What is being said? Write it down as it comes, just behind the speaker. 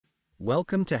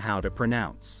Welcome to How to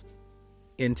Pronounce.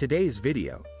 In today's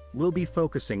video, we'll be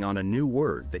focusing on a new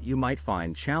word that you might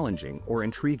find challenging or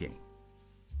intriguing.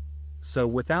 So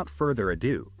without further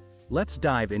ado, let's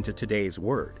dive into today's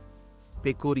word,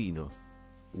 Pecorino.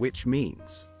 which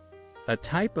means a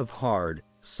type of hard,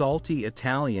 salty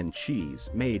Italian cheese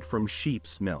made from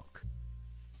sheep's milk.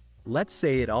 Let's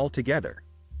say it all together.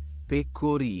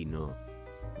 Pecorino.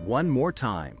 One more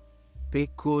time.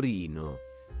 Pecorino.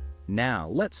 Now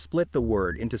let's split the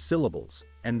word into syllables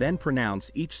and then pronounce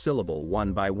each syllable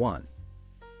one by one.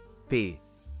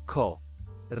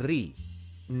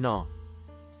 No.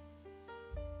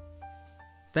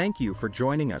 Thank you for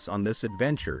joining us on this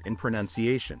adventure in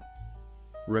pronunciation.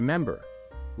 Remember,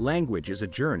 language is a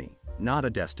journey, not a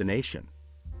destination.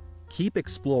 Keep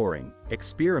exploring,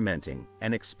 experimenting,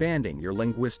 and expanding your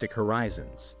linguistic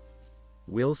horizons.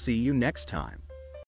 We'll see you next time.